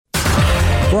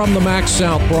From the Max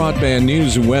South Broadband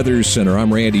News and Weather Center,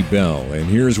 I'm Randy Bell, and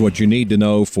here's what you need to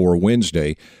know for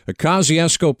Wednesday. A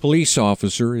Kosciuszko police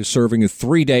officer is serving a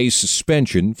 3-day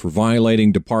suspension for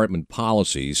violating department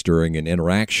policies during an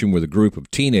interaction with a group of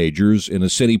teenagers in a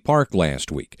city park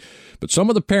last week. But some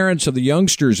of the parents of the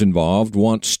youngsters involved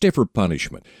want stiffer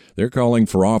punishment. They're calling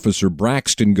for Officer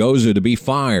Braxton Goza to be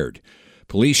fired.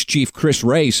 Police Chief Chris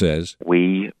Ray says,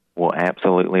 "We will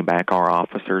absolutely back our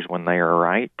officers when they are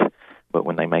right. But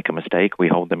when they make a mistake, we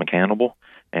hold them accountable.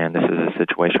 And this is a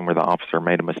situation where the officer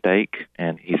made a mistake,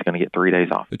 and he's going to get 3 days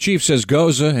off." The chief says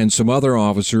Goza and some other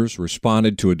officers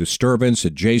responded to a disturbance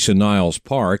at Jason Niles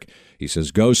Park. He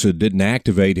says Goza didn't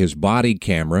activate his body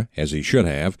camera, as he should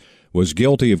have, was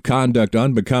guilty of conduct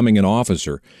unbecoming an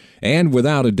officer, and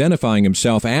without identifying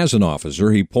himself as an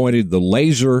officer, he pointed the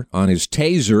laser on his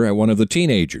taser at one of the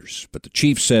teenagers. But the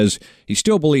chief says he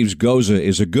still believes Goza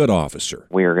is a good officer.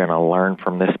 We are going to learn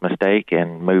from this mistake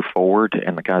and move forward,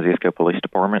 and the Kosciuszko Police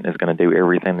Department is going to do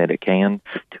everything that it can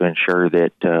to ensure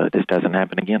that this doesn't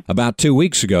happen again. About 2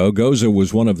 weeks ago, Goza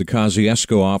was one of the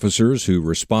Kosciuszko officers who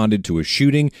responded to a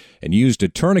shooting and used a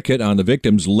tourniquet on the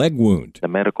victim's leg wound. The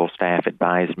medical staff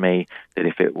advised me that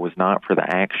if it was not for the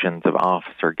actions of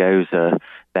Officer Goza,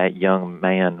 that young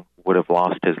man would have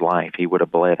lost his life. He would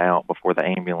have bled out before the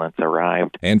ambulance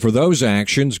arrived. And for those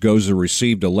actions, Goza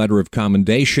received a letter of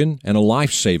commendation and a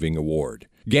life-saving award.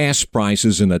 Gas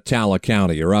prices in Attala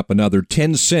County are up another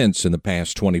 10 cents in the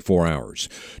past 24 hours.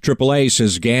 AAA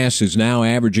says gas is now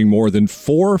averaging more than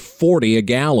 $4.40 a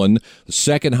gallon, the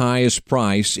second highest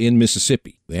price in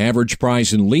Mississippi. The average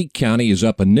price in Leake County is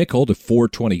up a nickel to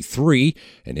 $4.23,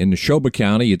 and in Neshoba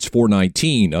County it's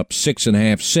 $4.19, up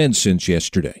 6.5 cents since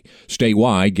yesterday.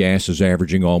 Statewide, gas is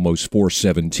averaging almost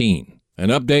 $4.17. An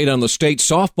update on the state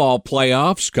softball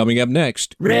playoffs coming up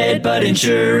next. Redbud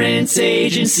Insurance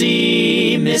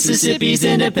Agency, Mississippi's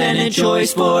independent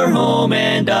choice for home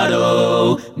and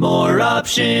auto. More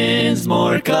options,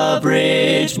 more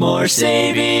coverage, more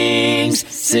savings.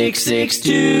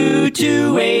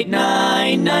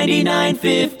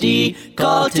 662-289-9950.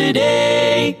 Call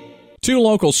today. Two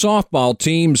local softball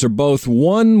teams are both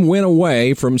one win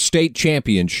away from state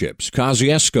championships.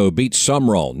 Kosciuszko beat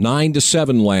Sumrall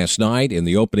 9-7 last night in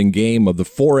the opening game of the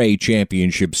 4A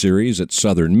championship series at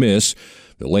Southern Miss.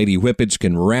 The Lady Whippets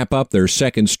can wrap up their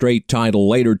second straight title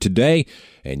later today,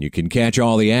 and you can catch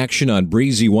all the action on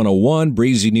Breezy 101,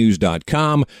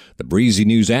 breezynews.com, the Breezy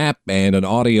News app, and an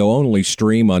audio-only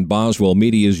stream on Boswell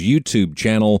Media's YouTube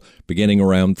channel beginning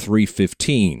around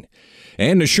 3:15.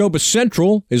 And Neshoba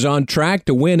Central is on track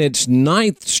to win its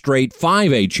 9th straight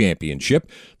 5A championship.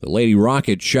 The Lady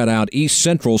Rockets shut out East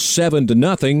Central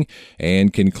 7-0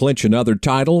 and can clinch another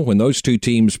title when those two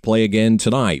teams play again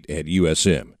tonight at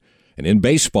USM. And in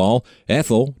baseball,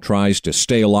 Ethel tries to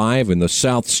stay alive in the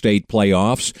South State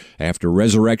playoffs after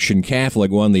Resurrection Catholic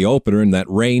won the opener in that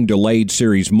rain-delayed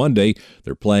series Monday.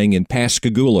 They're playing in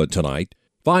Pascagoula tonight.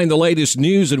 Find the latest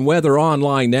news and weather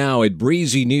online now at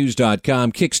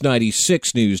breezynews.com,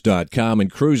 kicks96news.com,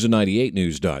 and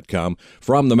cruiser98news.com.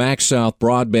 From the Max South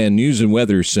Broadband News and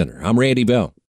Weather Center, I'm Randy Bell.